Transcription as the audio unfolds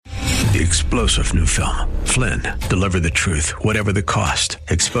the explosive new film, Flynn, Deliver the Truth, Whatever the Cost,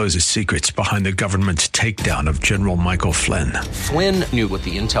 exposes secrets behind the government's takedown of General Michael Flynn. Flynn knew what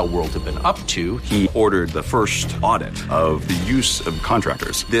the intel world had been up to. He ordered the first audit of the use of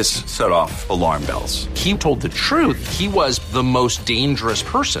contractors. This set off alarm bells. He told the truth. He was the most dangerous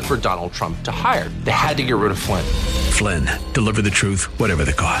person for Donald Trump to hire. They had to get rid of Flynn. Flynn, Deliver the Truth, Whatever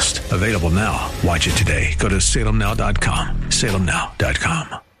the Cost. Available now. Watch it today. Go to salemnow.com.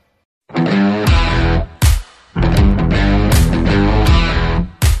 salemnow.com.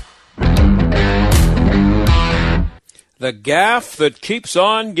 The gaffe that keeps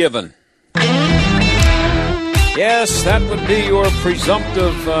on giving. Yes, that would be your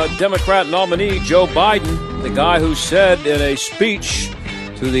presumptive Democrat nominee, Joe Biden, the guy who said in a speech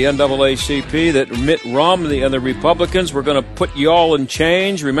to the NAACP that Mitt Romney and the Republicans were going to put y'all in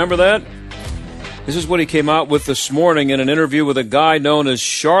change. Remember that? This is what he came out with this morning in an interview with a guy known as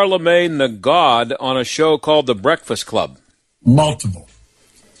Charlemagne the God on a show called The Breakfast Club. Multiple.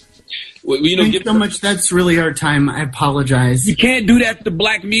 Well, thank you so much. That's really our time. I apologize. You can't do that to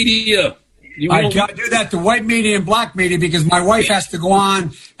black media. I can't do that to white media and black media because my wife has to go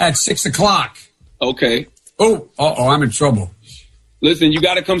on at 6 o'clock. Okay. I'm in trouble. Listen, you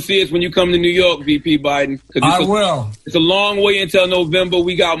got to come see us when you come to New York, VP Biden. I will. It's a long way until November.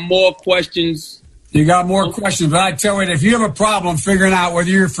 We got more questions. You got more questions, but I tell you, if you have a problem figuring out whether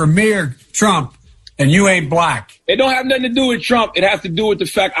you're for me or Trump, and you ain't black. It don't have nothing to do with Trump. It has to do with the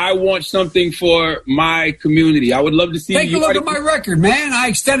fact I want something for my community. I would love to see Take a look at my record, man. I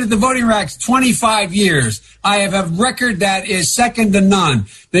extended the voting rights 25 years. I have a record that is second to none.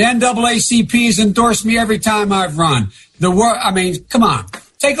 The NAACP has endorsed me every time I've run. Come on.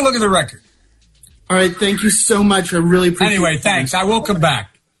 Take a look at the record. All right, thank you so much. I really appreciate it. Anyway, thanks. I will come back.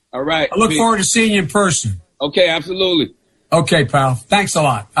 All right. I look forward to seeing you in person. Okay, absolutely. Okay, pal. Thanks a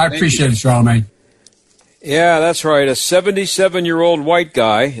lot. I appreciate it, Charlamagne. Yeah, that's right. A 77-year-old white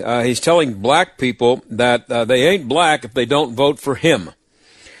guy. He's telling black people that they ain't black if they don't vote for him.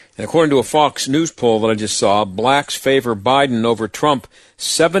 And according to a Fox News poll that I just saw, blacks favor Biden over Trump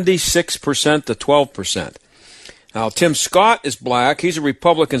 76% to 12%. Now, Tim Scott is black. He's a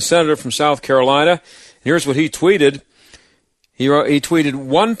Republican senator from South Carolina. Here's what he tweeted. He tweeted,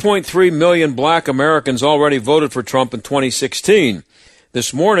 1.3 million black Americans already voted for Trump in 2016.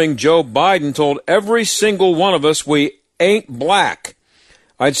 This morning, Joe Biden told every single one of us we ain't black.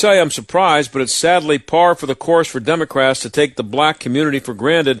 I'd say I'm surprised, but it's sadly par for the course for Democrats to take the black community for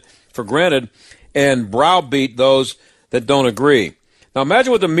granted and browbeat those that don't agree. Now,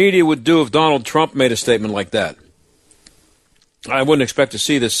 imagine what the media would do if Donald Trump made a statement like that. I wouldn't expect to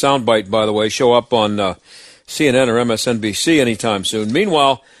see this soundbite, by the way, show up on CNN or MSNBC anytime soon.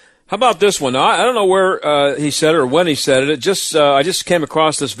 Meanwhile, how about this one? I don't know where he said it or when he said it. I just came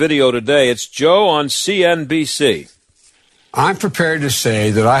across this video today. It's Joe on CNBC. I'm prepared to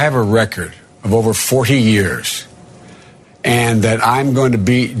say that I have a record of over 40 years and that I'm going to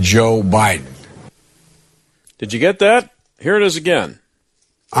beat Joe Biden. Did you get that? Here it is again.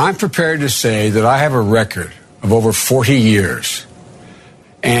 I'm prepared to say that I have a record of over 40 years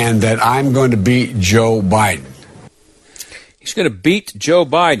and that I'm going to beat Joe Biden. He's going to beat Joe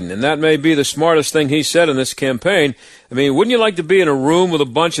Biden, and that may be the smartest thing he said in this campaign. I mean, wouldn't you like to be in a room with a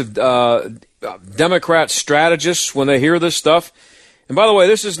bunch of Democrat strategists when they hear this stuff? And by the way,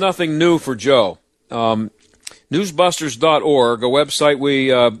 this is nothing new for Joe. Newsbusters.org, a website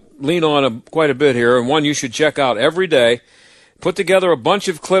we lean on quite a bit here, and one you should check out every day, put together a bunch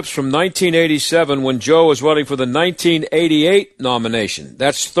of clips from 1987 when Joe was running for the 1988 nomination.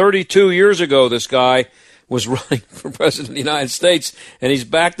 That's 32 years ago this guy was running for president of the United States, and he's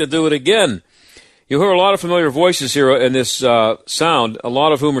back to do it again. You hear a lot of familiar voices here in this sound, a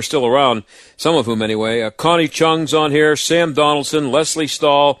lot of whom are still around, some of whom anyway. Connie Chung's on here, Sam Donaldson, Leslie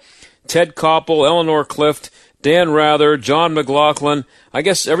Stahl, Ted Koppel, Eleanor Clift, Dan Rather, John McLaughlin. I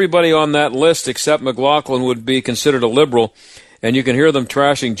guess everybody on that list except McLaughlin would be considered a liberal, and you can hear them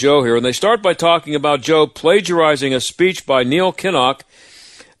trashing Joe here. And they start by talking about Joe plagiarizing a speech by Neil Kinnock.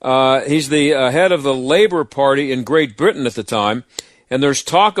 He's the head of the Labour Party in Great Britain at the time, and there's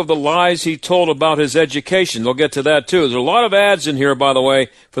talk of the lies he told about his education. They'll get to that, too. There's a lot of ads in here, by the way,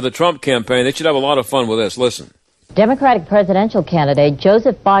 for the Trump campaign. They should have a lot of fun with this. Listen. Democratic presidential candidate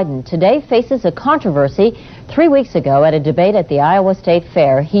Joseph Biden today faces a controversy. 3 weeks ago at a debate at the Iowa State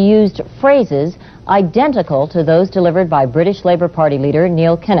Fair, he used phrases identical to those delivered by British Labour Party leader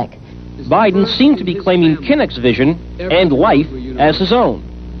Neil Kinnock. Biden seemed to be claiming Kinnock's vision and life as his own.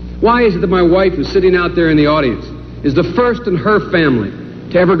 Why is it that my wife, who's sitting out there in the audience, is the first in her family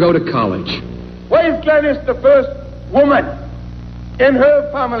to ever go to college? Why is Gladys the first woman in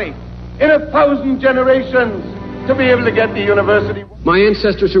her family in 1,000 generations to be able to get the university. My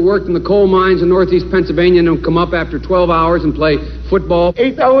ancestors who worked in the coal mines in northeast Pennsylvania and come up after 12 hours and play football.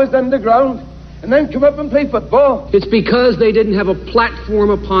 8 hours underground and then come up and play football. It's because they didn't have a platform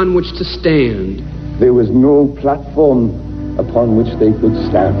upon which to stand. There was no platform upon which they could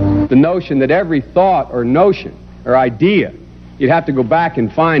stand. The notion that every thought or notion or idea you'd have to go back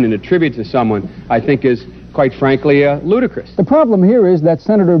and find and attribute to someone, I think is, quite frankly, ludicrous. The problem here is that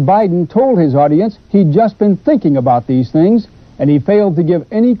Senator Biden told his audience he'd just been thinking about these things, and he failed to give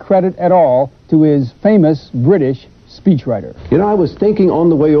any credit at all to his famous British speechwriter. You know, I was thinking on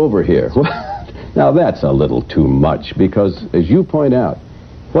the way over here. Now, that's a little too much, because, as you point out,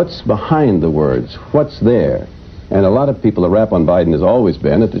 what's behind the words? What's there? And a lot of people, the rap on Biden has always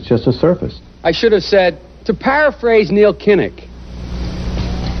been that it's just a surface. I should have said, to paraphrase Neil Kinnock,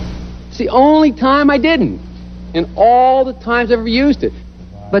 it's the only time I didn't, and all the times I've ever used it.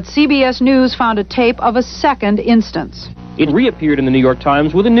 But CBS News found a tape of a second instance. It reappeared in the New York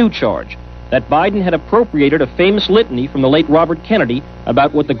Times with a new charge, that Biden had appropriated a famous litany from the late Robert Kennedy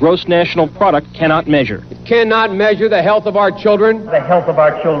about what the gross national product cannot measure. It cannot measure the health of our children. The health of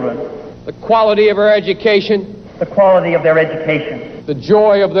our children. The quality of our education. The quality of their education. The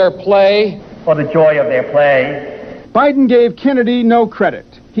joy of their play. Or the joy of their play. Biden gave Kennedy no credit.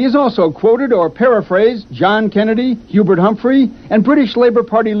 He has also quoted or paraphrased John Kennedy, Hubert Humphrey, and British Labour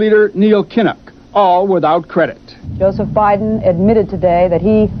Party leader Neil Kinnock, all without credit. Joseph Biden admitted today that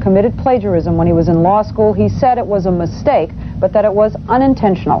he committed plagiarism when he was in law school. He said it was a mistake, but that it was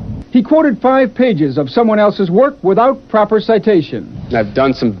unintentional. He quoted 5 pages of someone else's work without proper citation. I've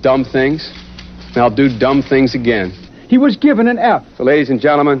done some dumb things, and I'll do dumb things again. He was given an F. So, ladies and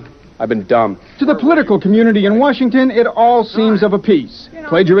gentlemen, I've been dumb. To the political community in Washington, it all seems of a piece.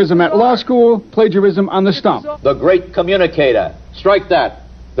 Plagiarism at law school, plagiarism on the stump. The great communicator. Strike that.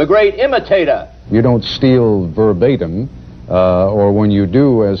 The great imitator. You don't steal verbatim, or when you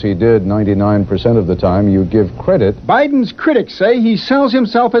do, as he did 99% of the time, you give credit. Biden's critics say he sells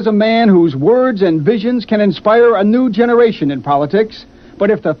himself as a man whose words and visions can inspire a new generation in politics.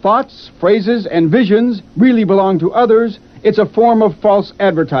 But if the thoughts, phrases, and visions really belong to others, it's a form of false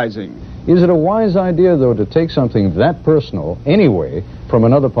advertising. Is it a wise idea, though, to take something that personal, anyway, from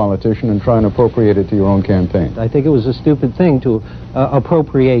another politician and try and appropriate it to your own campaign? I think it was a stupid thing to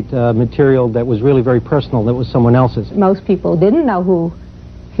appropriate material that was really very personal, that was someone else's. Most people didn't know who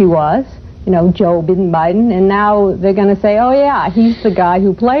he was, you know, Joe Biden, and now they're going to say, oh, yeah, he's the guy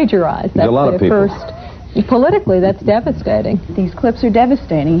who plagiarized. That's a lot of people. Politically, that's devastating. These clips are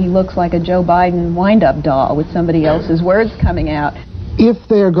devastating. He looks like a Joe Biden wind-up doll with somebody else's words coming out. If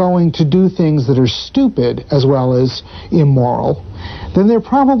they're going to do things that are stupid as well as immoral, then they're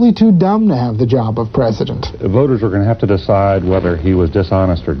probably too dumb to have the job of president. Voters are going to have to decide whether he was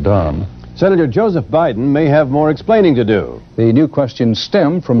dishonest or dumb. Senator Joseph Biden may have more explaining to do. The new questions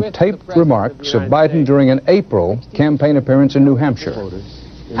stem from taped remarks of Biden during an April campaign appearance in New Hampshire.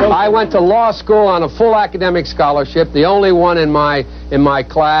 I went to law school on a full academic scholarship, the only one in my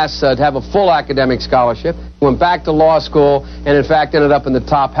class to have a full academic scholarship. Went back to law school and, in fact, ended up in the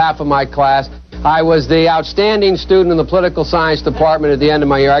top half of my class. I was the outstanding student in the political science department at the end of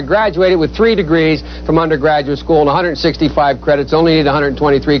my year. I graduated with 3 degrees from undergraduate school and 165 credits, only needed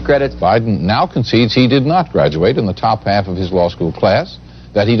 123 credits. Biden now concedes he did not graduate in the top half of his law school class,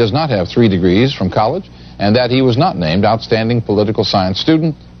 that he does not have 3 degrees from college, and that he was not named outstanding political science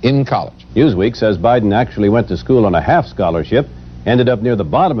student in college. Newsweek says Biden actually went to school on a half scholarship, ended up near the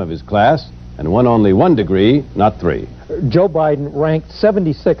bottom of his class, and won only 1 degree, not 3. Joe Biden ranked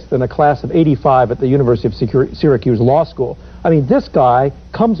 76th in a class of 85 at the University of Syracuse Law School. I mean, this guy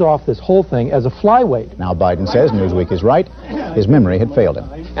comes off this whole thing as a flyweight. Now Biden says Newsweek is right. His memory had failed him.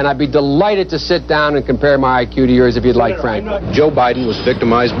 And I'd be delighted to sit down and compare my IQ to yours if you'd like, Frank. Joe Biden was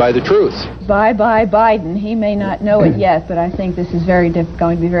victimized by the truth. Bye-bye Biden. He may not know it yet, but I think this is going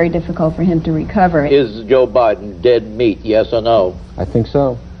to be very difficult for him to recover. Is Joe Biden dead meat, yes or no? I think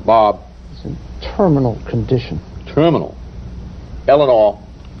so. Bob? It's in terminal condition. Terminal? Eleanor?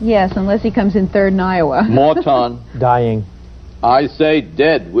 Yes, unless he comes in third in Iowa. Morton? Dying. I say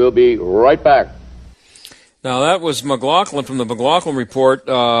dead. We'll be right back. Now, that was McLaughlin from the McLaughlin Report,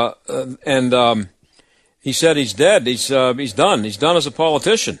 and he said he's dead. He's done. He's done as a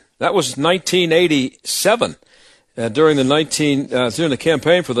politician. That was 1987, during the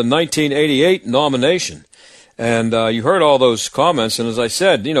campaign for the 1988 nomination. And you heard all those comments, and as I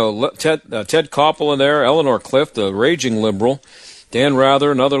said, you know, Ted Koppel in there, Eleanor Clift, a raging liberal, Dan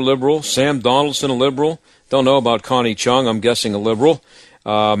Rather, another liberal, Sam Donaldson, a liberal. Don't know about Connie Chung, I'm guessing a liberal.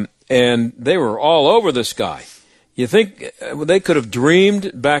 And they were all over this guy. You think they could have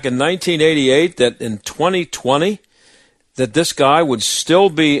dreamed back in 1988 that in 2020 that this guy would still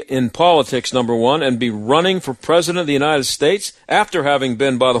be in politics, number one, and be running for president of the United States after having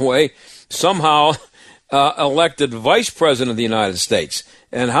been, by the way, somehow elected vice president of the United States?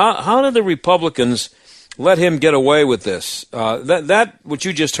 And how did the Republicans let him get away with this? That what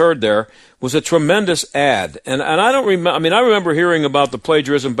you just heard there was a tremendous ad. And I don't remember, I mean, I remember hearing about the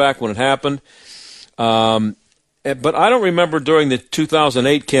plagiarism back when it happened. But I don't remember during the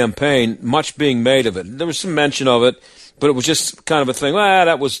 2008 campaign much being made of it. There was some mention of it, but it was just kind of a thing.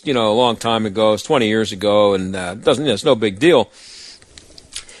 That was, a long time ago. It's 20 years ago, and it's no big deal.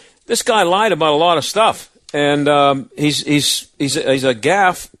 This guy lied about a lot of stuff, and he's a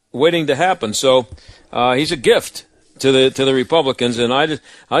gaffe waiting to happen. So he's a gift to the Republicans, and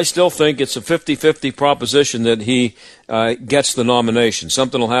I still think it's a 50-50 proposition that he gets the nomination.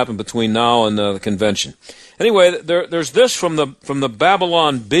 Something will happen between now and the convention. Anyway, there's this from the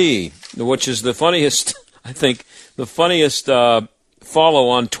Babylon Bee, which is the funniest, I think, the funniest follow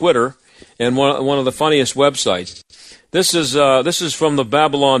on Twitter and one of the funniest websites. This is from the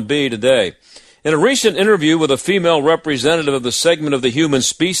Babylon Bee today. In a recent interview with a female representative of the segment of the human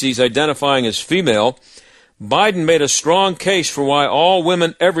species identifying as female, Biden made a strong case for why all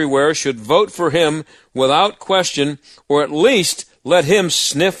women everywhere should vote for him without question, or at least let him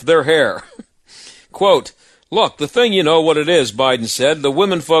sniff their hair. Quote, "Look, the thing you know what it is," Biden said. "The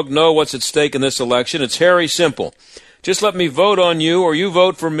women folk know what's at stake in this election. It's very simple. Just let me vote on you, or you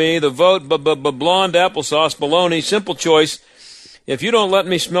vote for me. The vote, blonde applesauce, baloney, simple choice. If you don't let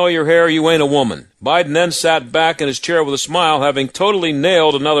me smell your hair, you ain't a woman." Biden then sat back in his chair with a smile, having totally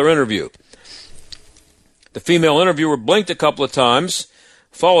nailed another interview. The female interviewer blinked a couple of times,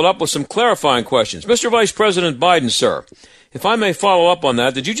 followed up with some clarifying questions. "Mr. Vice President Biden, sir, if I may follow up on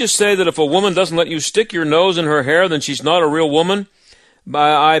that, did you just say that if a woman doesn't let you stick your nose in her hair, then she's not a real woman?"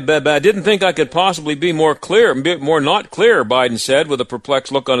 I didn't think I could possibly be more not clear, Biden said with a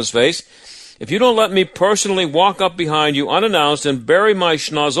perplexed look on his face. "If you don't let me personally walk up behind you unannounced and bury my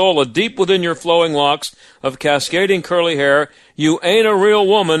schnozola deep within your flowing locks of cascading curly hair, you ain't a real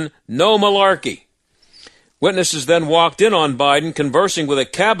woman, no malarkey." Witnesses then walked in on Biden conversing with a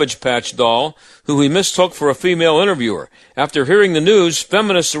Cabbage Patch doll who he mistook for a female interviewer. After hearing the news,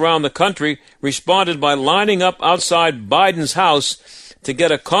 feminists around the country responded by lining up outside Biden's house to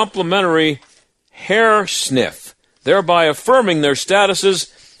get a complimentary hair sniff, thereby affirming their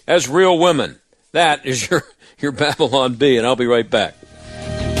statuses as real women. That is your Babylon Bee, and I'll be right back.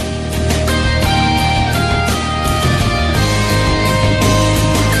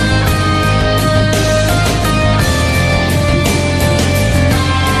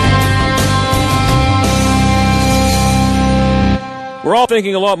 We're all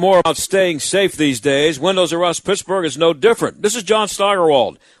thinking a lot more about staying safe these days. Windows R Us Pittsburgh is no different. This is John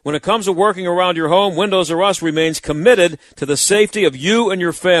Steigerwald. When it comes to working around your home, Windows R Us remains committed to the safety of you and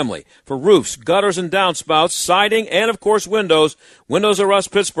your family. For roofs, gutters and downspouts, siding, and of course windows, Windows R Us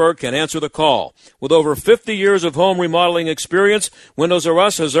Pittsburgh can answer the call. With over 50 years of home remodeling experience, Windows R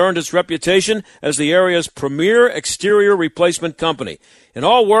Us has earned its reputation as the area's premier exterior replacement company. And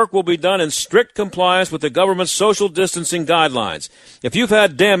all work will be done in strict compliance with the government's social distancing guidelines. If you've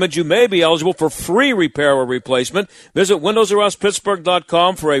had damage, you may be eligible for free repair or replacement. Visit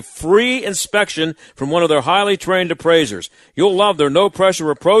WindowsRUsPittsburgh.com for a free inspection from one of their highly trained appraisers. You'll love their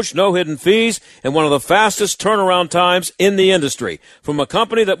no-pressure approach, no hidden fees, and one of the fastest turnaround times in the industry. From a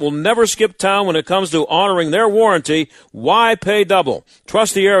company that will never skip town when it comes to honoring their warranty, why pay double?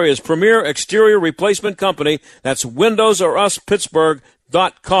 Trust the area's premier exterior replacement company. That's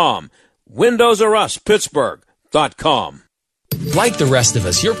WindowsRUsPittsburgh.com. WindowsRUsPittsburgh.com. Like the rest of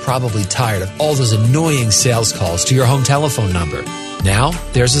us, you're probably tired of all those annoying sales calls to your home telephone number. Now,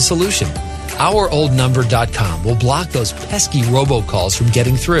 there's a solution. OurOldNumber.com will block those pesky robocalls from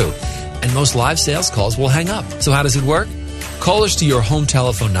getting through, and most live sales calls will hang up. So how does it work? Callers to your home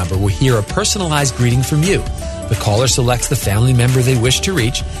telephone number will hear a personalized greeting from you. The caller selects the family member they wish to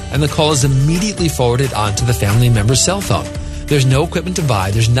reach, and the call is immediately forwarded onto the family member's cell phone. There's no equipment to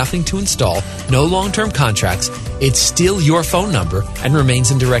buy, there's nothing to install, no long-term contracts. It's still your phone number and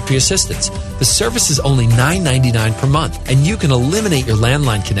remains in directory assistance. The service is only $9.99 per month, and you can eliminate your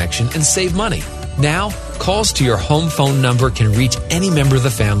landline connection and save money. Now, calls to your home phone number can reach any member of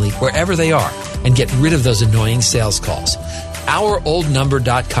the family wherever they are and get rid of those annoying sales calls.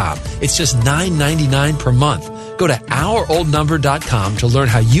 OurOldNumber.com. It's just $9.99 per month. Go to OurOldNumber.com to learn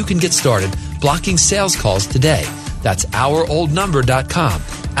how you can get started blocking sales calls today. That's OurOldNumber.com.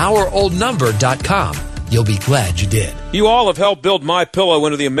 OurOldNumber.com. You'll be glad you did. You all have helped build MyPillow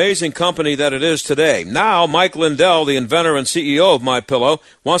into the amazing company that it is today. Now, Mike Lindell, the inventor and CEO of MyPillow,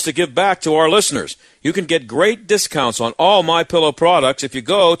 wants to give back to our listeners. You can get great discounts on all MyPillow products if you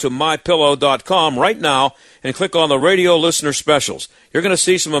go to MyPillow.com right now and click on the radio listener specials. You're going to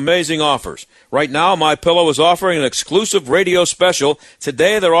see some amazing offers. Right now, MyPillow is offering an exclusive radio special.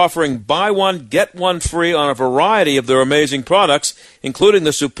 Today, they're offering buy one, get one free on a variety of their amazing products, including the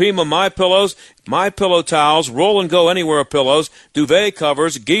Supima MyPillows, MyPillow towels, Roll and Go Anywhere pillows, duvet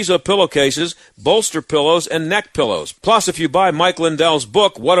covers, Giza pillowcases, bolster pillows, and neck pillows. Plus, if you buy Mike Lindell's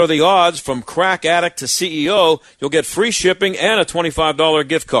book, What Are the Odds? From Crack Addict to CEO, you'll get free shipping and a $25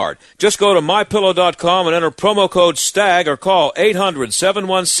 gift card. Just go to MyPillow.com and enter promo code STAG or call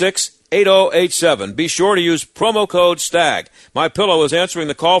 800-716-8087. Be sure to use promo code STAG. MyPillow is answering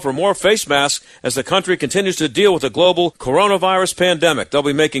the call for more face masks as the country continues to deal with the global coronavirus pandemic. They'll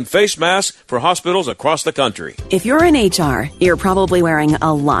be making face masks for hospitals across the country. If you're in HR, you're probably wearing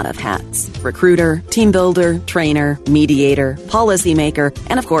a lot of hats. Recruiter, team builder, trainer, mediator, policymaker,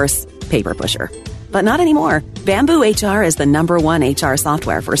 and of course, paper pusher. But not anymore. Bamboo HR is the #1 HR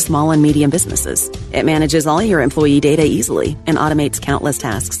software for small and medium businesses. It manages all your employee data easily and automates countless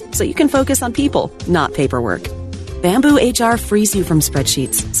tasks, so you can focus on people, not paperwork. Bamboo HR frees you from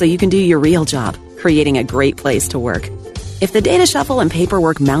spreadsheets, so you can do your real job, creating a great place to work. If the data shuffle and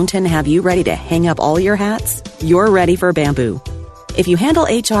paperwork mountain have you ready to hang up all your hats, you're ready for Bamboo. If you handle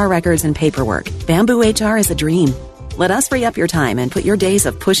HR records and paperwork, Bamboo HR is a dream. Let us free up your time and put your days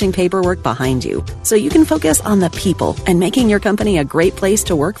of pushing paperwork behind you so you can focus on the people and making your company a great place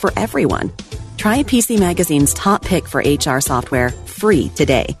to work for everyone. Try PC Magazine's top pick for HR software free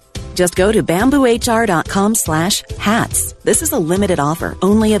today. Just go to bamboohr.com/hats. This is a limited offer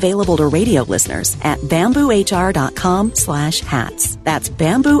only available to radio listeners at bamboohr.com/hats. That's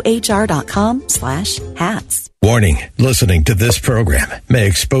bamboohr.com/hats. Warning, listening to this program may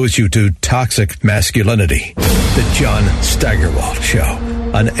expose you to toxic masculinity. The John Steigerwald Show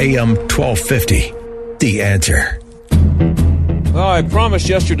on AM 1250. The Answer. Well, I promised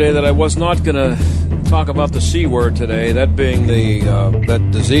yesterday that I was not going to talk about the C word today, that being the that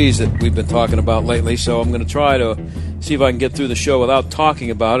disease that we've been talking about lately, so I'm going to try to see if I can get through the show without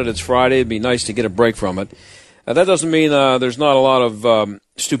talking about it. It's Friday. It'd be nice to get a break from it. That doesn't mean there's not a lot of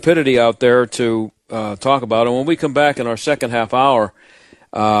stupidity out there to talk about. And when we come back in our second half hour,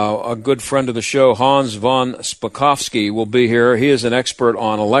 a good friend of the show, Hans von Spakovsky, will be here. He is an expert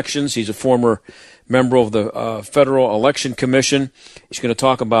on elections. He's a former member of the Federal Election Commission. He's going to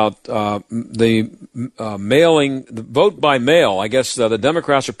talk about the vote by mail. I guess the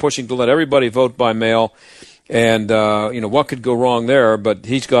Democrats are pushing to let everybody vote by mail. And, what could go wrong there? But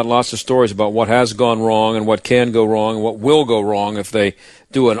he's got lots of stories about what has gone wrong and what can go wrong and what will go wrong if they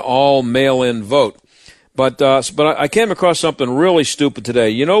do an all mail-in vote. But I came across something really stupid today.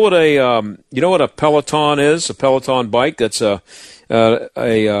 You know what a Peloton is? A Peloton bike? That's a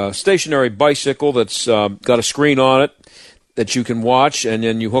stationary bicycle that's got a screen on it that you can watch, and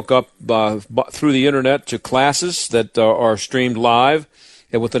then you hook up through the internet to classes that are streamed live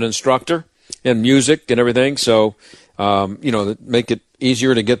and with an instructor and music and everything. So, make it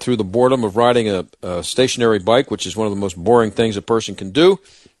easier to get through the boredom of riding a stationary bike, which is one of the most boring things a person can do.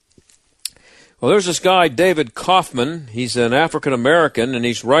 Well, there's this guy, David Kaufman. He's an African-American, and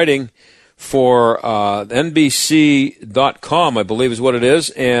he's writing for NBC.com, I believe is what it is.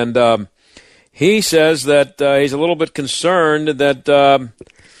 And he says that he's a little bit concerned that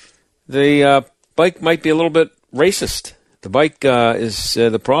the bike might be a little bit racist. The bike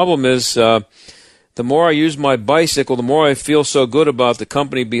the problem is the more I use my bicycle, the more I feel so good about the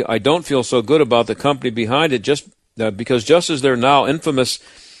company. I don't feel so good about the company behind it because just as their now infamous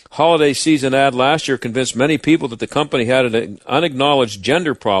holiday season ad last year convinced many people that the company had an unacknowledged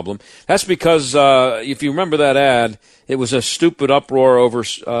gender problem. That's because, if you remember that ad, it was a stupid uproar over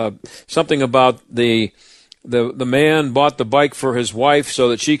something about the man bought the bike for his wife so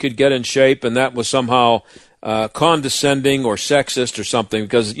that she could get in shape, and that was somehow condescending or sexist or something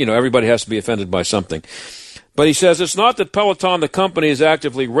because, everybody has to be offended by something. But he says it's not that Peloton, the company, is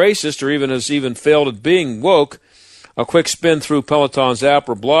actively racist or has failed at being woke. A quick spin through Peloton's app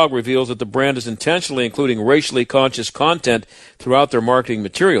or blog reveals that the brand is intentionally including racially conscious content throughout their marketing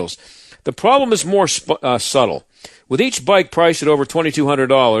materials. The problem is more subtle. With each bike priced at over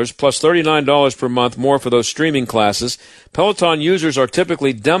 $2,200 plus $39 per month more for those streaming classes, Peloton users are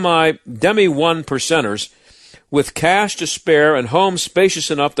typically demi one percenters with cash to spare and homes spacious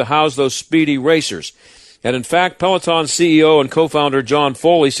enough to house those speedy racers. And in fact, Peloton CEO and co-founder John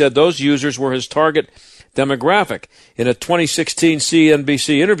Foley said those users were his target demographic. In a 2016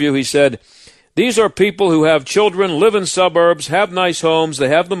 CNBC interview, he said, These are people who have children, live in suburbs, have nice homes, they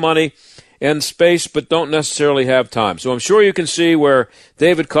have the money and space, but don't necessarily have time. So I'm sure you can see where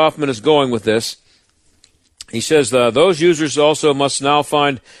David Kaufman is going with this. He says those users also must now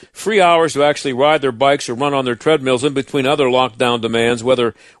find free hours to actually ride their bikes or run on their treadmills in between other lockdown demands,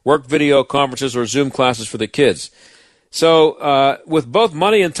 whether work video conferences or Zoom classes for the kids. So with both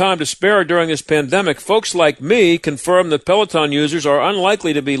money and time to spare during this pandemic, folks like me confirm that Peloton users are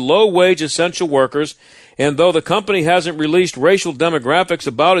unlikely to be low-wage essential workers, and though the company hasn't released racial demographics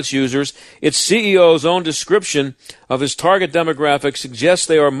about its users, its CEO's own description of his target demographic suggests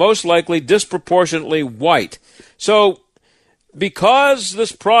they are most likely disproportionately white. So because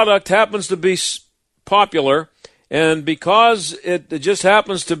this product happens to be popular, and because it just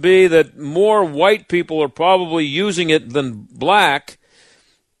happens to be that more white people are probably using it than black,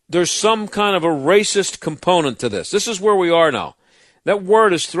 there's some kind of a racist component to this. This is where we are now. That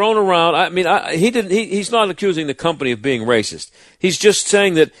word is thrown around. I mean, he's not accusing the company of being racist. He's just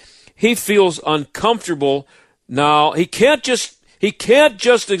saying that he feels uncomfortable now. He can't just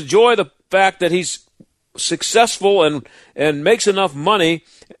enjoy the fact that he's successful and makes enough money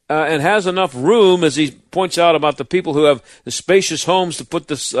and has enough room, as he points out about the people who have the spacious homes to put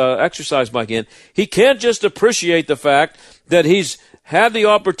this exercise bike in. He can't just appreciate the fact that he's had the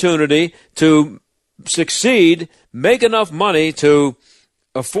opportunity to succeed, make enough money to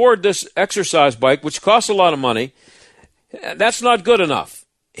afford this exercise bike, which costs a lot of money. That's not good enough.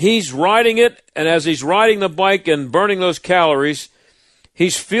 He's riding it, and as he's riding the bike and burning those calories,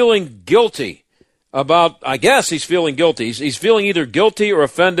 he's feeling guilty about, I guess he's feeling guilty. He's feeling either guilty or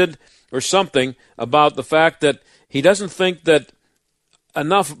offended or something about the fact that he doesn't think that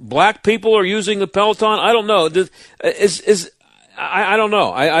enough black people are using the Peloton. I don't know. I don't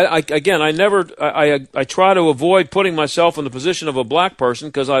know. I try to avoid putting myself in the position of a black person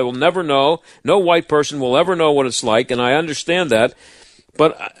because I will never know. No white person will ever know what it's like, and I understand that.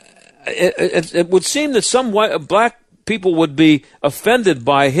 But it would seem that some black people would be offended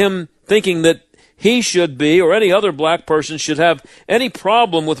by him thinking that he should be, or any other black person should have any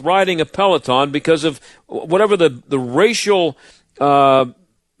problem with riding a Peloton because of whatever the racial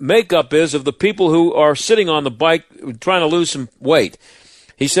makeup is of the people who are sitting on the bike trying to lose some weight.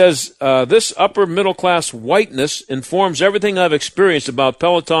 He says, this upper middle class whiteness informs everything I've experienced about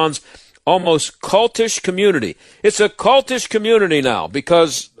Peloton's almost cultish community. It's a cultish community now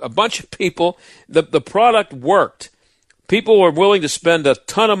because a bunch of people, the product worked. People are willing to spend a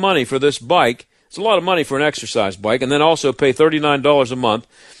ton of money for this bike. It's a lot of money for an exercise bike, and then also pay $39 a month.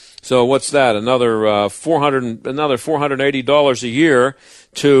 So what's that? Another $480 a year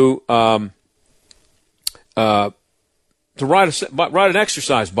to ride an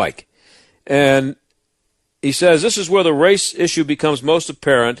exercise bike. And he says this is where the race issue becomes most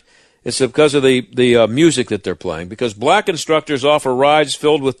apparent. It's because of the music that they're playing. Because black instructors offer rides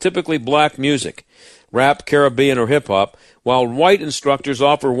filled with typically black music, rap, Caribbean, or hip hop, while white instructors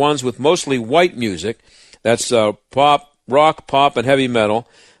offer ones with mostly white music. That's pop, rock, pop, and heavy metal.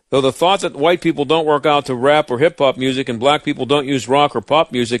 Though the thought that white people don't work out to rap or hip-hop music and black people don't use rock or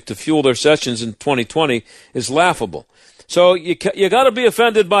pop music to fuel their sessions in 2020 is laughable. So you got to be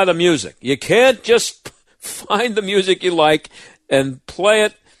offended by the music. You can't just find the music you like and play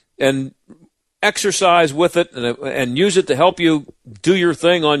it and exercise with it and use it to help you do your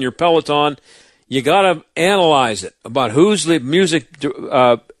thing on your Peloton. You got to analyze it about who's the music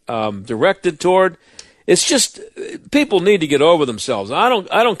directed toward. It's just people need to get over themselves. I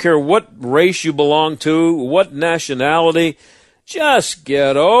don't care what race you belong to, what nationality. Just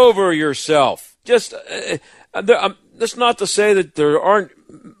get over yourself. Just that's not to say that there aren't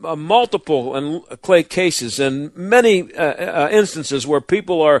multiple and cases and many instances where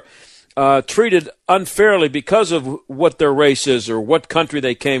people are treated unfairly because of what their race is or what country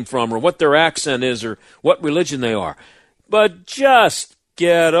they came from or what their accent is or what religion they are. But just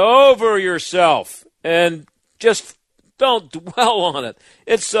get over yourself and just don't dwell on it.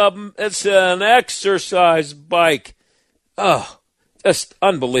 It's an exercise bike. Oh, just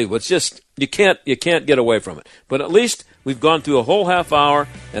unbelievable. It's just you can't get away from it. But at least we've gone through a whole half hour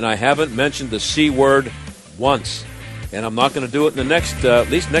and I haven't mentioned the C word once. And I'm not going to do it in the next, at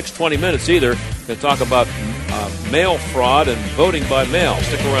least next 20 minutes either. I'm going to talk about mail fraud and voting by mail.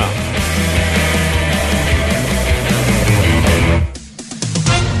 Stick around.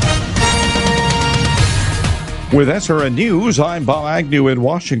 With SRN News, I'm Bob Agnew in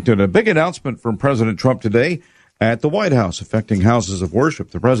Washington. A big announcement from President Trump today at the White House affecting houses of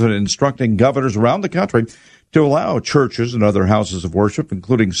worship. The president instructing governors around the country to allow churches and other houses of worship,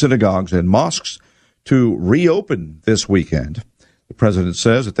 including synagogues and mosques, to reopen this weekend. The president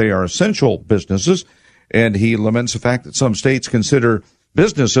says that they are essential businesses, and he laments the fact that some states consider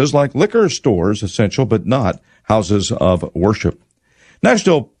businesses like liquor stores essential but not houses of worship.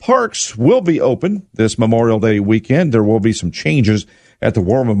 National parks will be open this Memorial Day weekend. There will be some changes at the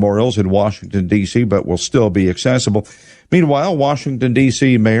war memorials in Washington, D.C., but will still be accessible. Meanwhile, Washington,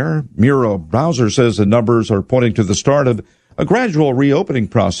 D.C. Mayor Muriel Bowser says the numbers are pointing to the start of a gradual reopening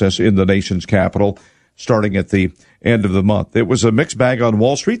process in the nation's capital, starting at the end of the month. It was a mixed bag on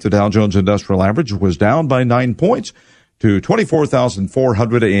Wall Street. The Dow Jones Industrial Average was down by 9 points to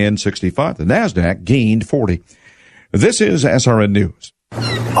 24,465. The NASDAQ gained 40. This is SRN News.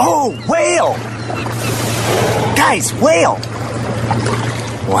 Oh, whale! Guys, whale!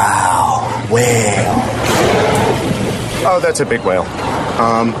 Wow, whale. Oh, that's a big whale.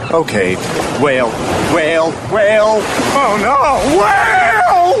 Okay. Whale. Oh, no,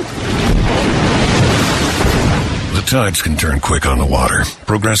 whale! The tides can turn quick on the water.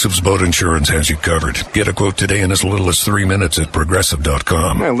 Progressive's boat insurance has you covered. Get a quote today in as little as 3 minutes at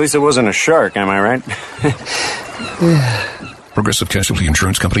Progressive.com. Well, at least it wasn't a shark, am I right? Progressive Casualty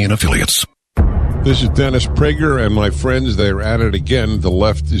Insurance Company and Affiliates. This is Dennis Prager, and my friends, they're at it again. The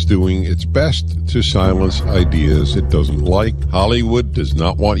left is doing its best to silence ideas it doesn't like. Hollywood does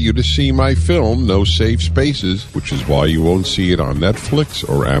not want you to see my film, No Safe Spaces, which is why you won't see it on Netflix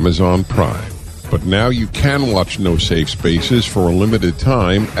or Amazon Prime. But now you can watch No Safe Spaces for a limited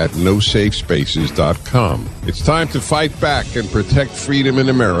time at nosafespaces.com. It's time to fight back and protect freedom in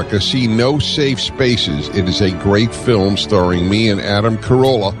America. See No Safe Spaces. It is a great film starring me and Adam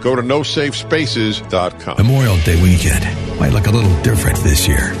Carolla. Go to nosafespaces.com. Memorial Day weekend might look a little different this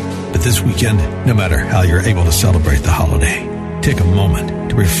year. But this weekend, no matter how you're able to celebrate the holiday, take a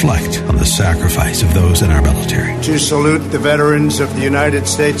moment to reflect on the sacrifice of those in our military. To salute the veterans of the United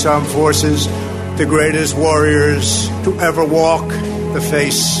States Armed Forces, the greatest warriors to ever walk the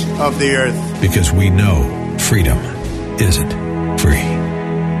face of the earth. Because we know freedom isn't free.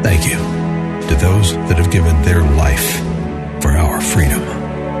 Thank you to those that have given their life for our freedom.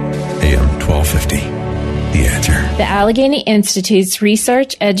 AM 1250. The Answer. The Allegheny Institute's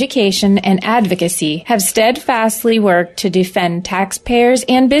research, education, and advocacy have steadfastly worked to defend taxpayers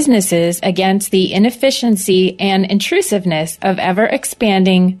and businesses against the inefficiency and intrusiveness of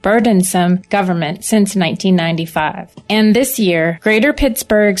ever-expanding, burdensome government since 1995. And this year, Greater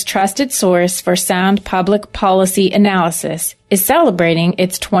Pittsburgh's trusted source for sound public policy analysis is celebrating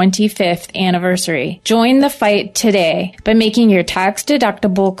its 25th anniversary. Join the fight today by making your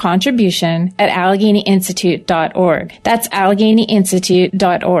tax-deductible contribution at AlleghenyInstitute.org. That's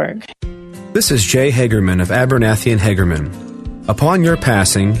AlleghenyInstitute.org. This is Jay Hagerman of Abernathy & Hagerman. Upon your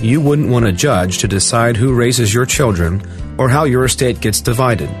passing, you wouldn't want a judge to decide who raises your children or how your estate gets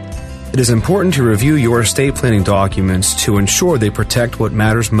divided. It is important to review your estate planning documents to ensure they protect what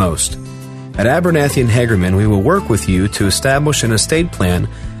matters most. At Abernathy & Hagerman, we will work with you to establish an estate plan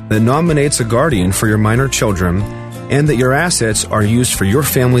that nominates a guardian for your minor children and that your assets are used for your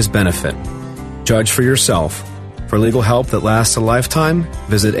family's benefit. Judge for yourself. For legal help that lasts a lifetime,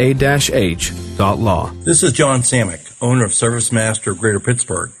 visit a-h.law. This is John Samick, owner of Service Master of Greater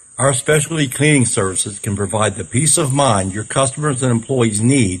Pittsburgh. Our specialty cleaning services can provide the peace of mind your customers and employees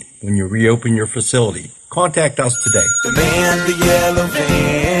need when you reopen your facility. Contact us today. The man, the yellow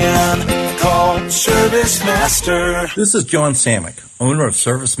van, called Service Master. This is John Samick, owner of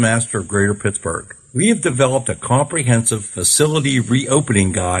Service Master of Greater Pittsburgh. We have developed a comprehensive facility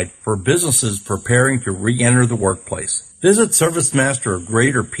reopening guide for businesses preparing to re-enter the workplace. Visit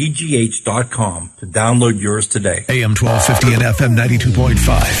ServiceMasterofGreaterPGH.com to download yours today. AM 1250 and FM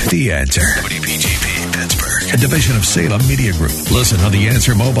 92.5. The Answer. WPGP Pittsburgh. A division of Salem Media Group. Listen on the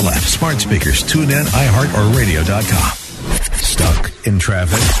Answer mobile app, smart speakers, TuneIn, iHeart, or radio.com. Stuck in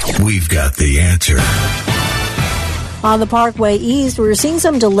traffic? We've got the answer. On the Parkway East, we're seeing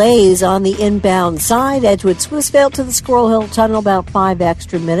some delays on the inbound side. Edgewood Swissvale to the Squirrel Hill Tunnel, about 5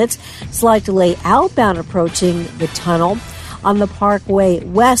 extra minutes. Slight delay outbound approaching the tunnel. On the Parkway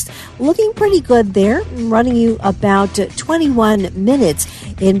West, looking pretty good there, running you about 21 minutes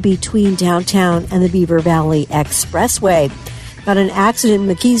in between downtown and the Beaver Valley Expressway. Got an accident in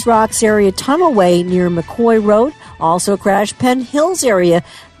the Keys Rocks area tunnelway near McCoy Road. Also crashed Penn Hills area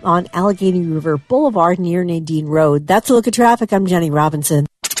on Allegheny River Boulevard near Nadine Road. That's a look at traffic. I'm Jenny Robinson.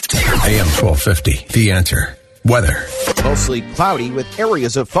 AM 1250, The Answer. Weather. Mostly cloudy with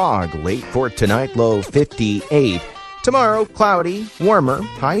areas of fog. Late for tonight, low 58. Tomorrow, cloudy, warmer,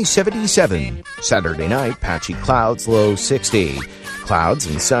 high 77. Saturday night, patchy clouds, low 60. Clouds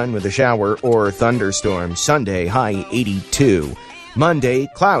and sun with a shower or thunderstorm. Sunday, high 82. Monday,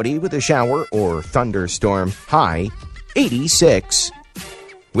 cloudy with a shower or thunderstorm, high 86.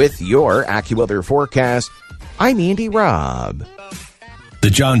 With your AccuWeather forecast, I'm Andy Robb. The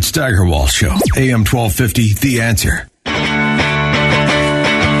John Steigerwald Show, AM 1250, The Answer.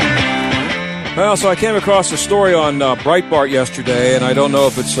 Well, so I came across a story on Breitbart yesterday, and I don't know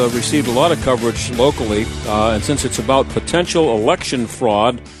if it's received a lot of coverage locally. And since it's about potential election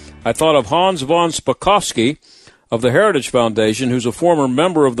fraud, I thought of Hans von Spakovsky of the Heritage Foundation, who's a former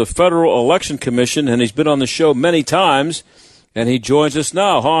member of the Federal Election Commission, and he's been on the show many times, and he joins us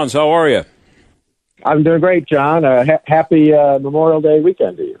now. Hans, how are you? I'm doing great, John. Happy Memorial Day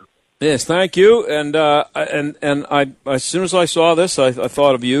weekend to you. Yes, thank you. And I, as soon as I saw this, I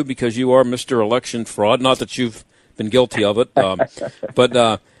thought of you because you are Mr. Election Fraud. Not that you've been guilty of it,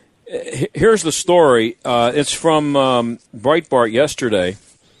 but here's the story. It's from Breitbart yesterday,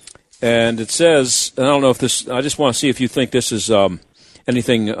 and it says, and I don't know if this. I just want to see if you think this is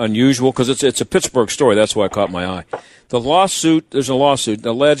anything unusual because it's a Pittsburgh story. That's why it caught my eye. There's a lawsuit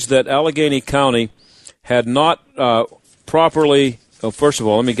alleged that Allegheny County had not properly. Oh, first of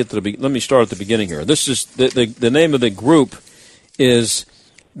all, let me start at the beginning here. This is the name of the group is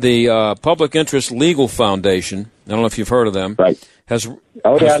the Public Interest Legal Foundation. I don't know if you've heard of them. Right.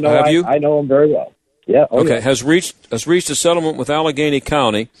 I know them very well. Yeah. Okay. Yeah. Has reached a settlement with Allegheny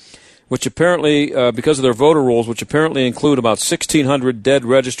County, which apparently because of their voter rolls, which apparently include about 1,600 dead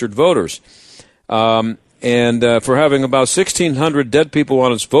registered voters. And for having about 1,600 dead people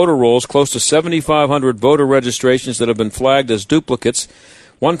on its voter rolls, close to 7,500 voter registrations that have been flagged as duplicates,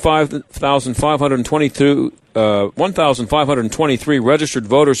 1,523 registered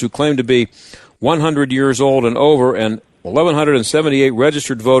voters who claim to be 100 years old and over, and 1,178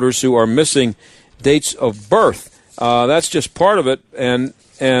 registered voters who are missing dates of birth. That's just part of it, and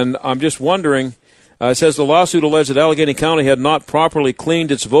I'm just wondering. It says the lawsuit alleged that Allegheny County had not properly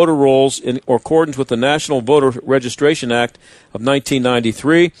cleaned its voter rolls in accordance with the National Voter Registration Act of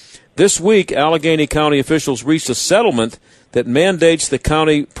 1993. This week, Allegheny County officials reached a settlement that mandates the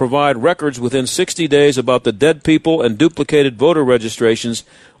county provide records within 60 days about the dead people and duplicated voter registrations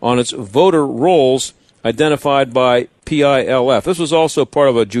on its voter rolls identified by PILF. This was also part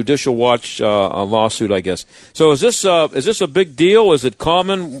of a Judicial Watch lawsuit, I guess. So is this a big deal? Is it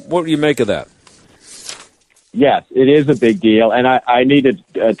common? What do you make of that? Yes, it is a big deal, and I need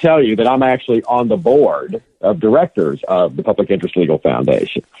to tell you that I'm actually on the board of directors of the Public Interest Legal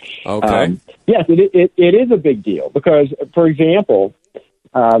Foundation. Okay. Yes, it is a big deal because, for example,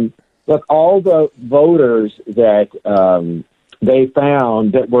 look, all the voters that they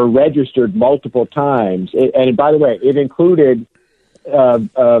found that were registered multiple times, and by the way, it included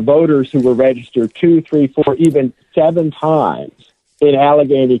voters who were registered 2, 3, 4, even 7 times in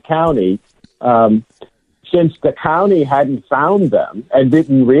Allegheny County. Since the county hadn't found them and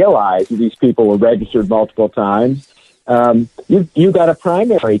didn't realize that these people were registered multiple times, you've got a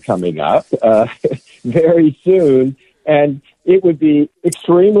primary coming up very soon, and it would be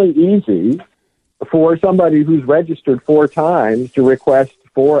extremely easy for somebody who's registered 4 times to request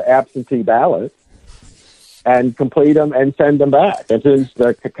 4 absentee ballots and complete them and send them back. And since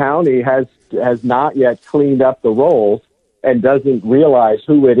the county has not yet cleaned up the rolls, and doesn't realize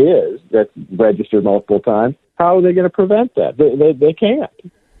who it is that's registered multiple times, how are they going to prevent that? They can't.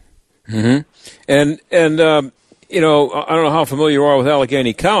 Mm-hmm. And you know, I don't know how familiar you are with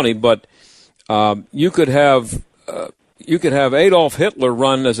Allegheny County, but you could have Adolf Hitler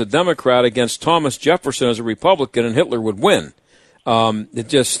run as a Democrat against Thomas Jefferson as a Republican, and Hitler would win.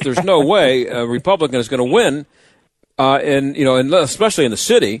 There's no way a Republican is going to win, and especially in the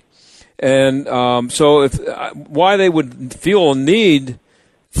city. And so, why they would feel a need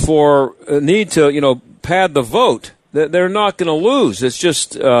to pad the vote, they're not going to lose. It's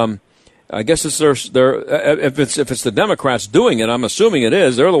just, I guess it's if it's the Democrats doing it, I'm assuming it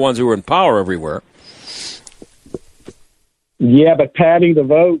is. They're the ones who are in power everywhere. Yeah, but padding the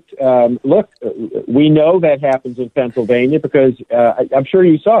vote. Look, we know that happens in Pennsylvania because I'm sure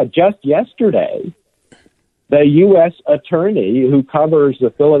you saw it just yesterday. The U.S. attorney who covers the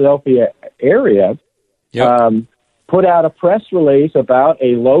Philadelphia area put out a press release about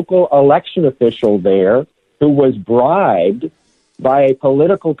a local election official there who was bribed by a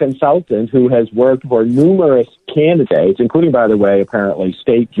political consultant who has worked for numerous candidates, including, by the way, apparently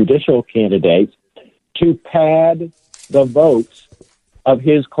state judicial candidates, to pad the votes of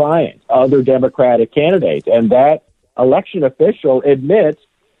his clients, other Democratic candidates. And that election official admits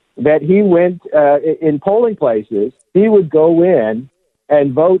that he went in polling places, he would go in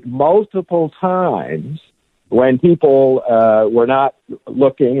and vote multiple times when people were not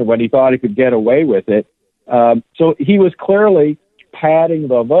looking and when he thought he could get away with it. So he was clearly padding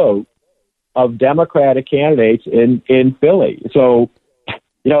the vote of Democratic candidates in Philly. So,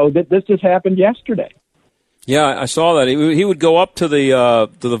 this just happened yesterday. Yeah, I saw that. He would go up to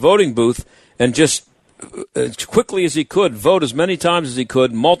the voting booth and just as quickly as he could vote as many times as he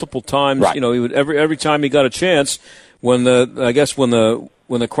could, multiple times. Right. He would every time he got a chance. When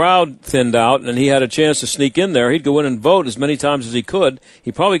the crowd thinned out and he had a chance to sneak in there, he'd go in and vote as many times as he could.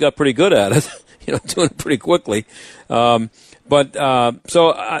 He probably got pretty good at it, doing it pretty quickly. So I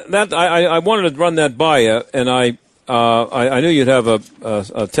wanted to run that by you, and I knew you'd have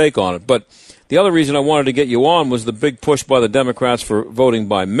a take on it. But the other reason I wanted to get you on was the big push by the Democrats for voting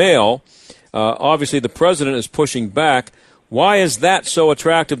by mail. Obviously, the president is pushing back. Why is that so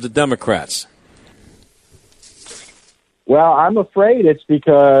attractive to Democrats? Well, I'm afraid it's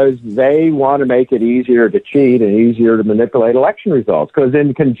because they want to make it easier to cheat and easier to manipulate election results. Because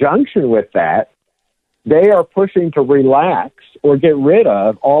in conjunction with that, they are pushing to relax or get rid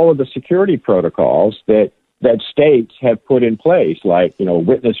of all of the security protocols that states have put in place, like,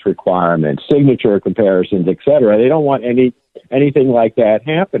 witness requirements, signature comparisons, et cetera. They don't want anything like that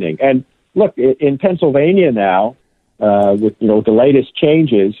happening. And look, in Pennsylvania now, with the latest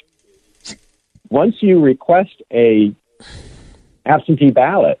changes, once you request a absentee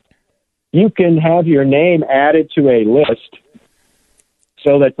ballot, you can have your name added to a list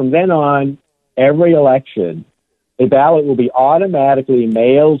so that from then on, every election, a ballot will be automatically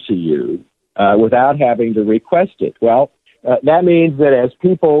mailed to you without having to request it. Well, that means that as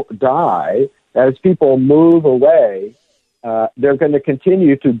people die, as people move away, they're going to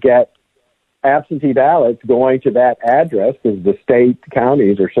continue to get absentee ballots going to that address because the state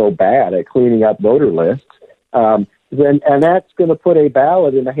counties are so bad at cleaning up voter lists. And that's going to put a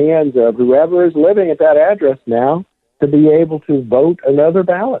ballot in the hands of whoever is living at that address now to be able to vote another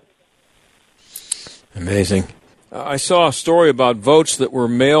ballot. Amazing. I saw a story about votes that were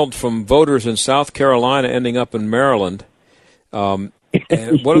mailed from voters in South Carolina ending up in Maryland. And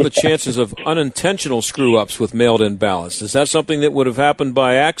what are the chances of unintentional screw-ups with mailed-in ballots? Is that something that would have happened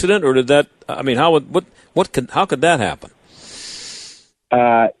by accident, or did that? I mean, how could that happen?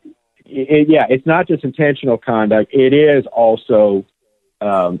 It's not just intentional conduct. It is also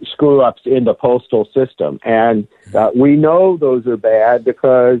screw-ups in the postal system. And we know those are bad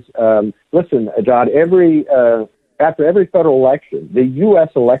because, listen, John, after every federal election, the U.S.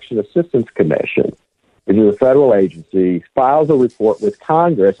 Election Assistance Commission, which is a federal agency, files a report with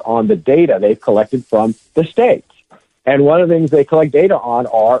Congress on the data they've collected from the states. And one of the things they collect data on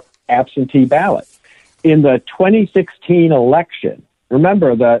are absentee ballots. In the 2016 election,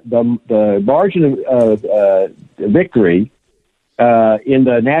 remember, the margin of victory in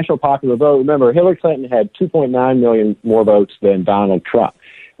the national popular vote, remember, Hillary Clinton had 2.9 million more votes than Donald Trump.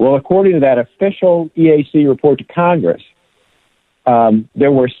 Well, according to that official EAC report to Congress,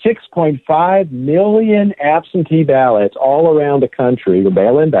 there were 6.5 million absentee ballots all around the country, the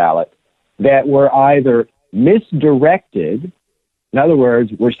mail-in ballots, that were either misdirected, in other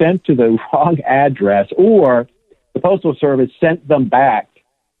words, were sent to the wrong address, or the Postal Service sent them back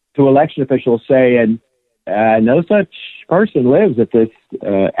to election officials saying, no such person lives at this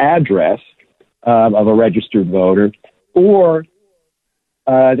address of a registered voter, or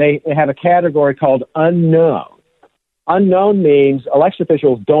they have a category called unknown. Unknown means election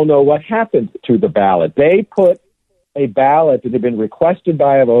officials don't know what happened to the ballot. They put a ballot that had been requested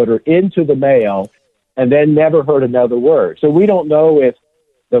by a voter into the mail and then never heard another word. So we don't know if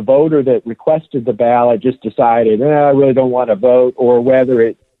the voter that requested the ballot just decided, I really don't want to vote, or whether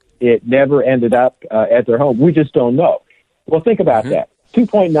it never ended up at their home. We just don't know. Well, think about that.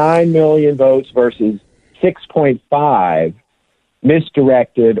 2.9 million votes versus 6.5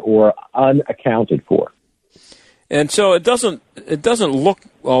 misdirected or unaccounted for. And so it doesn't look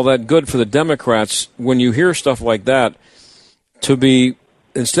all that good for the Democrats when you hear stuff like that to be,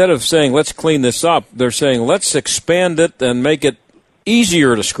 instead of saying, let's clean this up, they're saying, let's expand it and make it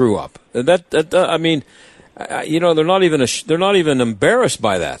easier to screw up. I mean, they're not even embarrassed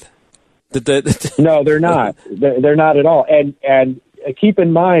by that. No, they're not. They're not at all. And keep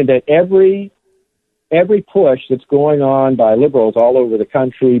in mind that every push that's going on by liberals all over the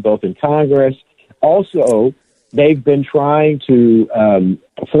country, both in Congress, also they've been trying to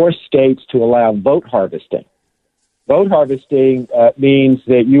force states to allow vote harvesting. Vote harvesting means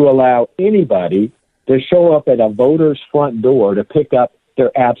that you allow anybody to show up at a voter's front door to pick up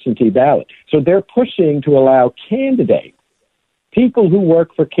their absentee ballot. So they're pushing to allow candidates, people who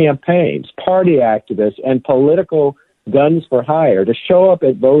work for campaigns, party activists, and political guns for hire to show up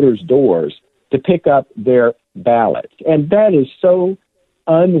at voters' doors to pick up their ballots. And that is so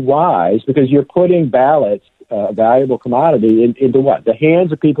unwise because you're putting ballots a valuable commodity into what? The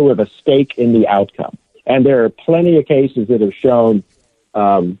hands of people who have a stake in the outcome. And there are plenty of cases that have shown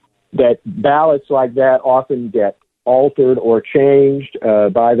that ballots like that often get altered or changed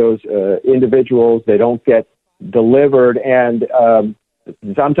by those individuals. They don't get delivered, and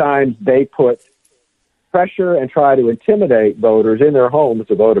sometimes they put pressure and try to intimidate voters in their homes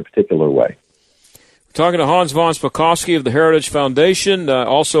to vote a particular way. Talking to Hans von Spakovsky of the Heritage Foundation,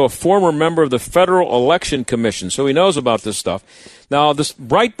 also a former member of the Federal Election Commission, so he knows about this stuff. Now, this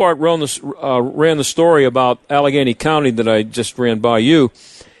Breitbart ran the story about Allegheny County that I just ran by you,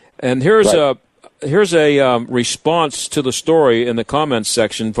 and here's a response to the story in the comments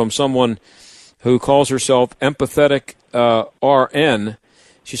section from someone who calls herself Empathetic RN.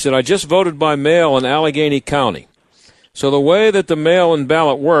 She said, I just voted by mail in Allegheny County. So the way that the mail-in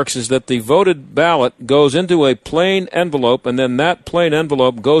ballot works is that the voted ballot goes into a plain envelope, and then that plain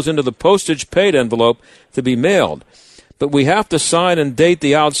envelope goes into the postage-paid envelope to be mailed. But we have to sign and date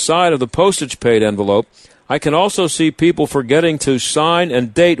the outside of the postage-paid envelope. I can also see people forgetting to sign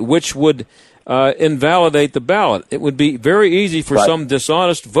and date, which would invalidate the ballot. It would be very easy for some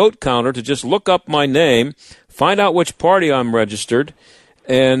dishonest vote counter to just look up my name, find out which party I'm registered,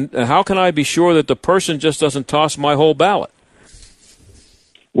 and how can I be sure that the person just doesn't toss my whole ballot?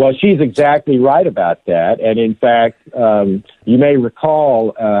 Well, she's exactly right about that. And in fact, you may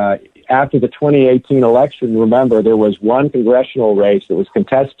recall after the 2018 election, remember, there was one congressional race that was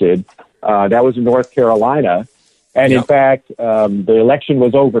contested. That was in North Carolina. And in fact, the election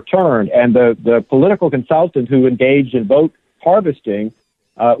was overturned. And the political consultant who engaged in vote harvesting,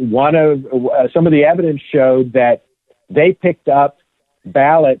 some of the evidence showed that they picked up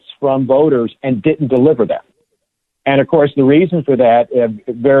ballots from voters and didn't deliver them. And of course, the reason for that,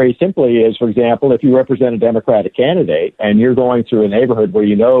 very simply, is, for example, if you represent a Democratic candidate and you're going through a neighborhood where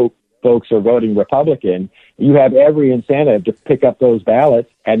you know folks are voting Republican, you have every incentive to pick up those ballots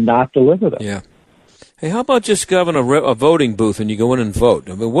and not deliver them. Yeah. Hey, how about just having a voting booth and you go in and vote?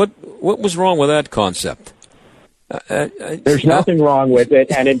 I mean, what was wrong with that concept? There's nothing wrong with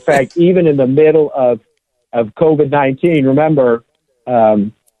it. And in fact, even in the middle of COVID-19, remember,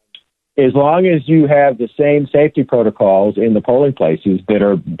 as long as you have the same safety protocols in the polling places that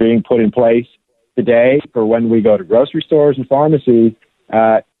are being put in place today for when we go to grocery stores and pharmacies,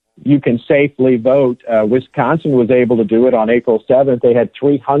 you can safely vote. Wisconsin was able to do it on April 7th. They had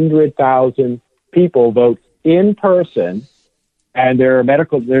 300,000 people vote in person, and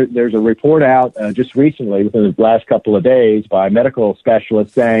there's a report out just recently, within the last couple of days, by medical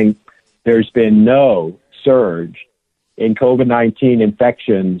specialists saying there's been no surge in COVID-19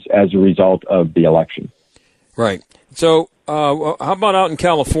 infections as a result of the election. Right. So how about out in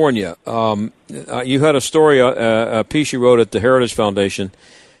California? You had a story, a piece you wrote at the Heritage Foundation,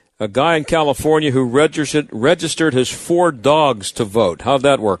 a guy in California who registered his 4 dogs to vote. How'd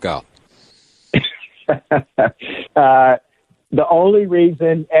that work out? The only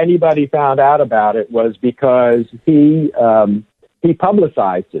reason anybody found out about it was because he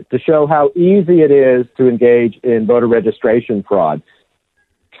publicized it to show how easy it is to engage in voter registration fraud.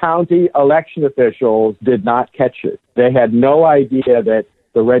 County election officials did not catch it. They had no idea that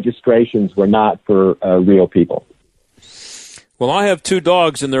the registrations were not for real people. Well, I have 2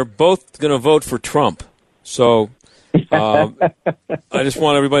 dogs, and they're both going to vote for Trump. So I just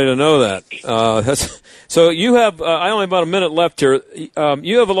want everybody to know that. So you have, I only have about a minute left here.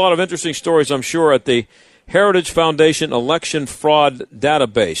 You have a lot of interesting stories, I'm sure, at the Heritage Foundation Election Fraud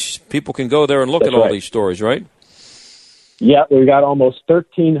Database. People can go there and look at all these stories, right? Yeah, we've got almost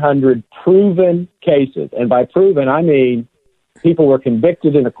 1,300 proven cases. And by proven, I mean people were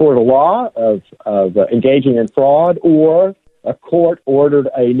convicted in a court of law of engaging in fraud, or a court ordered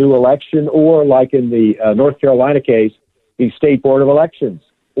a new election, or like in the North Carolina case, the State Board of Elections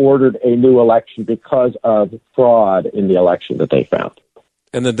ordered a new election because of fraud in the election that they found.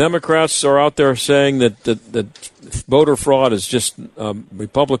 And the Democrats are out there saying that voter fraud is just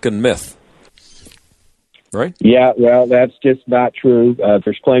Republican myth, right? Yeah, well, that's just not true.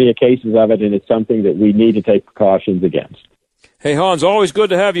 There's plenty of cases of it, and it's something that we need to take precautions against. Hey, Hans, always good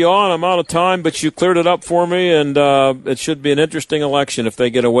to have you on. I'm out of time, but you cleared it up for me, and it should be an interesting election if they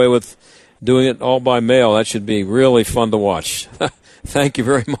get away with doing it all by mail. That should be really fun to watch. Thank you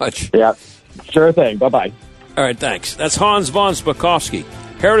very much. Yeah, sure thing. Bye-bye. All right, thanks. That's Hans von Spakovsky,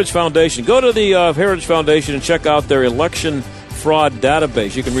 Heritage Foundation. Go to the Heritage Foundation and check out their election fraud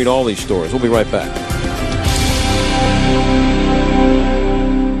database. You can read all these stories. We'll be right back.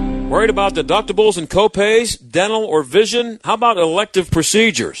 Worried about deductibles and copays, dental or vision? How about elective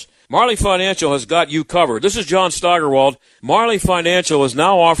procedures? Marley Financial has got you covered. This is John Steigerwald. Marley Financial is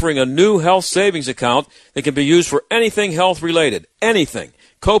now offering a new health savings account that can be used for anything health-related. Anything.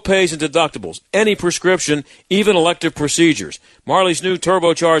 Co-pays and deductibles, any prescription, even elective procedures. Marley's new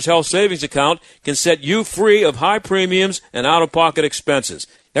turbocharged health savings account can set you free of high premiums and out-of-pocket expenses.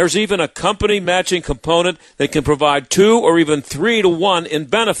 There's even a company matching component that can provide 2 or even 3 to 1 in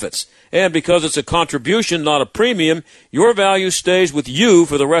benefits. And because it's a contribution, not a premium, your value stays with you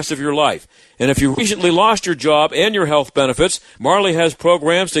for the rest of your life. And if you recently lost your job and your health benefits, Marley has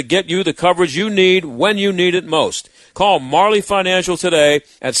programs to get you the coverage you need when you need it most. Call Marley Financial today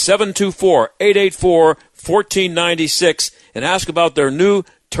at 724-884-1496 and ask about their new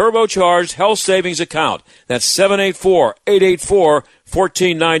turbocharged health savings account. That's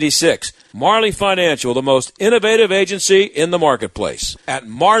 784-884-1496. Marley Financial, the most innovative agency in the marketplace, at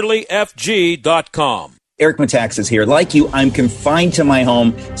marleyfg.com. Eric Metaxas here. Like you, I'm confined to my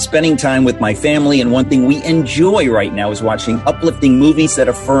home, spending time with my family, and one thing we enjoy right now is watching uplifting movies that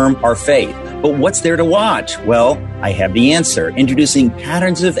affirm our faith. But what's there to watch? Well, I have the answer. Introducing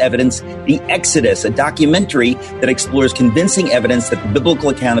Patterns of Evidence, The Exodus, a documentary that explores convincing evidence that the biblical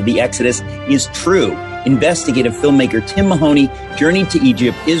account of the Exodus is true. Investigative filmmaker Tim Mahoney journeyed to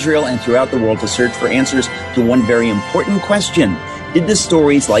Egypt, Israel, and throughout the world to search for answers to one very important question. Did the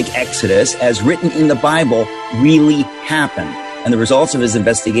stories like Exodus, as written in the Bible, really happen? And the results of his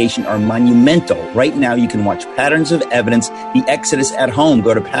investigation are monumental. Right now, you can watch Patterns of Evidence, The Exodus at home.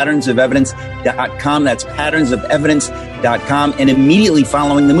 Go to patternsofevidence.com. That's patternsofevidence.com. And immediately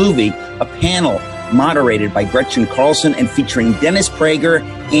following the movie, a panel moderated by Gretchen Carlson and featuring Dennis Prager,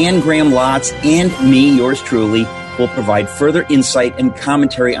 Ann Graham Lotz, and me, yours truly, will provide further insight and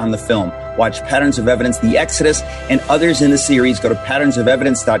commentary on the film. Watch Patterns of Evidence, The Exodus, and others in the series. Go to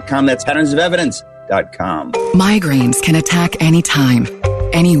patternsofevidence.com. That's patternsofevidence.com. Migraines can attack anytime,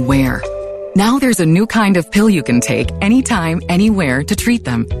 anywhere. Now there's a new kind of pill you can take anytime, anywhere to treat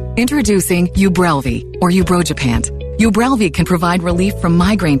them. Introducing Ubrelvy or Ubrogepant. Ubrelvy can provide relief from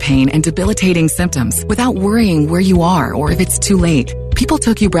migraine pain and debilitating symptoms without worrying where you are or if it's too late. People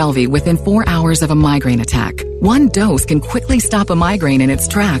took Ubrelvy within 4 hours of a migraine attack. One dose can quickly stop a migraine in its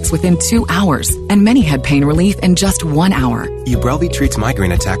tracks within 2 hours, and many had pain relief in just 1 hour. Ubrelvy treats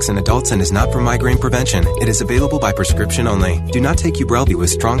migraine attacks in adults and is not for migraine prevention. It is available by prescription only. Do not take Ubrelvy with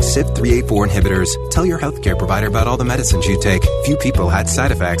strong CYP3A4 inhibitors. Tell your healthcare provider about all the medicines you take. Few people had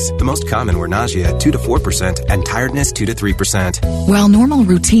side effects. The most common were nausea, 2 to 4%, and tiredness, 2 to 3%. While normal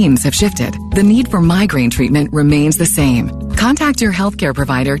routines have shifted, the need for migraine treatment remains the same. Contact your healthcare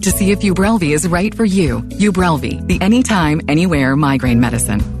provider to see if Ubrelvy is right for you. Ubrelvy, the anytime, anywhere migraine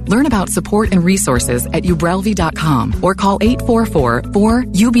medicine. Learn about support and resources at ubrelvy.com or call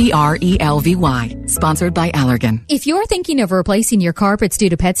 844-4UBRELVY. Sponsored by Allergan. If you're thinking of replacing your carpets due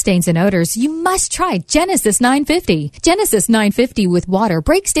to pet stains and odors, you must try Genesis 950. Genesis 950 with water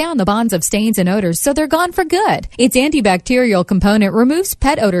breaks down the bonds of stains and odors so they're gone for good. Its antibacterial component removes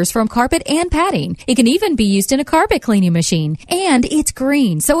pet odors from carpet and padding. It can even be used in a carpet cleaning machine. And it's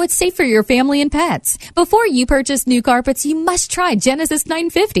green, so it's safe for your family and pets. Before you purchase new carpets, you must try Genesis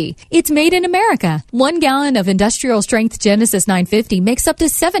 950. It's made in America. 1 gallon of industrial strength Genesis 950 makes up to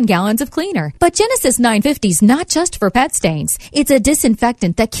 7 gallons of cleaner. But Genesis 950 is not just for pet stains. It's a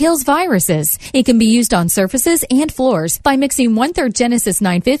disinfectant that kills viruses. It can be used on surfaces and floors by mixing 1/3 Genesis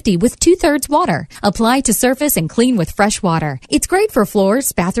 950 with 2/3 water. Apply to surface and clean with fresh water. It's great for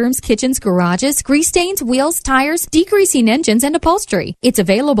floors, bathrooms, kitchens, garages, grease stains, wheels, tires, degreasing engines, and upholstery. It's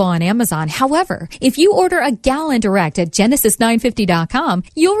available on Amazon. However, if you order a gallon direct at Genesis950.com,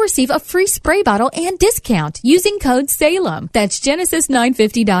 you'll receive a free spray bottle and discount using code SALEM. That's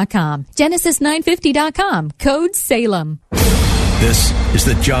Genesis950.com. Genesis950.com. Code SALEM. This is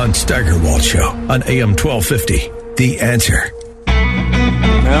the John Steigerwald Show on AM 1250. The Answer.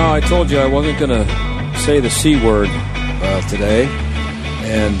 Now, I told you I wasn't going to say the C word today,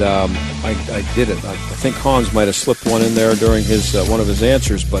 and I did it. I think Hans might have slipped one in there during his one of his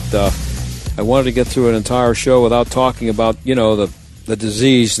answers, but I wanted to get through an entire show without talking about, the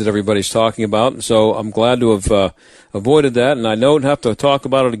disease that everybody's talking about, and so I'm glad to have avoided that, and I don't have to talk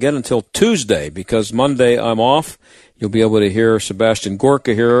about it again until Tuesday, because Monday I'm off. You'll be able to hear Sebastian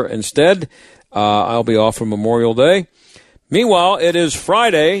Gorka here instead. I'll be off for Memorial Day. Meanwhile, it is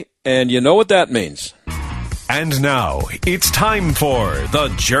Friday, and you know what that means. And now, it's time for The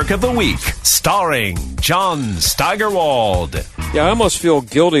Jerk of the Week, starring John Steigerwald. Yeah, I almost feel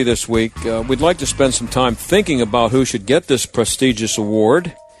guilty this week. We'd like to spend some time thinking about who should get this prestigious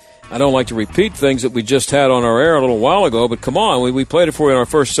award. I don't like to repeat things that we just had on our air a little while ago, but come on, we played it for you in our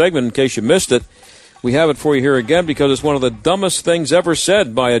first segment in case you missed it. we have it for you here again because it's one of the dumbest things ever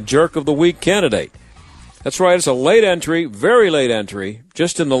said by a Jerk of the Week candidate. That's right, it's a late entry, very late entry,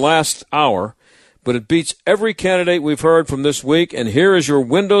 just in the last hour, but it beats every candidate we've heard from this week, and here is your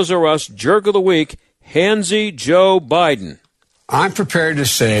Windows R Us Jerk of the Week, Handsy Joe Biden. I'm prepared to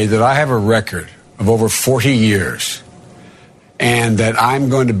say that I have a record of over 40 years, and that I'm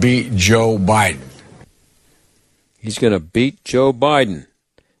going to beat Joe Biden. He's going to beat Joe Biden.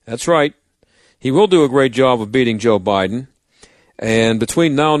 That's right. He will do a great job of beating Joe Biden. And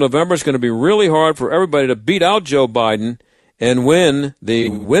between now and November, it's going to be really hard for everybody to beat out Joe Biden and win the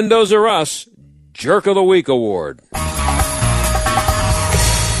Windows R Us Jerk of the Week Award.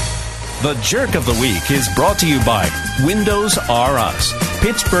 The Jerk of the Week is brought to you by Windows R Us,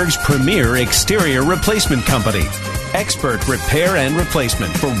 Pittsburgh's premier exterior replacement company. Expert repair and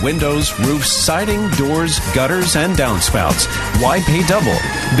replacement for windows, roofs, siding, doors, gutters, and downspouts. Why pay double?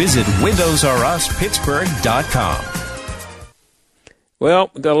 Visit WindowsRUsPittsburgh.com.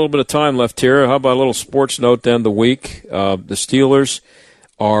 Well, we've got a little bit of time left here. How about a little sports note to end the week? The Steelers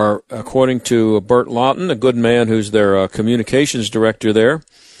are, according to Bert Lawton, a good man who's their communications director there,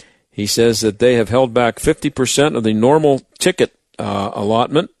 he says that they have held back 50% of the normal ticket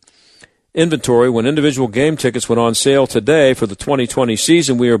allotment inventory when individual game tickets went on sale today for the 2020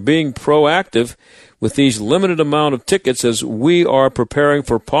 season. We are being proactive with these limited amount of tickets as we are preparing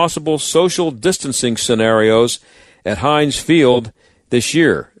for possible social distancing scenarios at Heinz Field this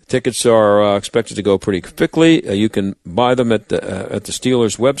year. Tickets are expected to go pretty quickly. You can buy them at the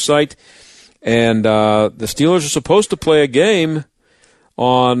Steelers website. And the Steelers are supposed to play a game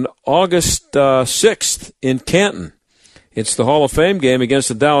on August 6th in Canton. It's the Hall of Fame game against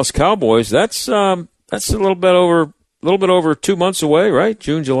the Dallas Cowboys. That's a little bit over 2 months away, right?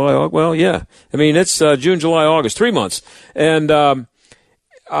 June, July, August. Well, yeah. I mean, it's June, July, August, 3 months. And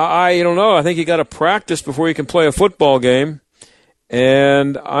I don't know. I think you got to practice before you can play a football game.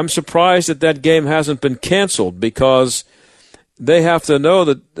 And I'm surprised that game hasn't been canceled because they have to know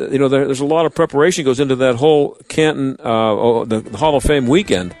that there's a lot of preparation goes into that whole Canton the Hall of Fame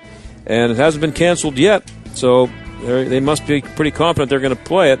weekend, and it hasn't been canceled yet. So they must be pretty confident they're going to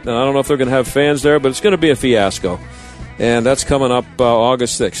play it. And I don't know if they're going to have fans there, but it's going to be a fiasco. And that's coming up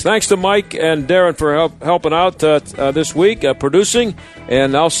August 6th. Thanks to Mike and Darren for helping out this week, producing.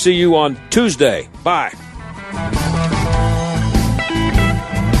 And I'll see you on Tuesday. Bye.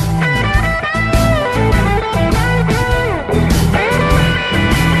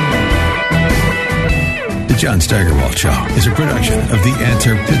 The John Steigerwald Show is a production of The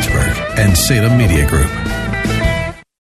Answer Pittsburgh and Salem Media Group.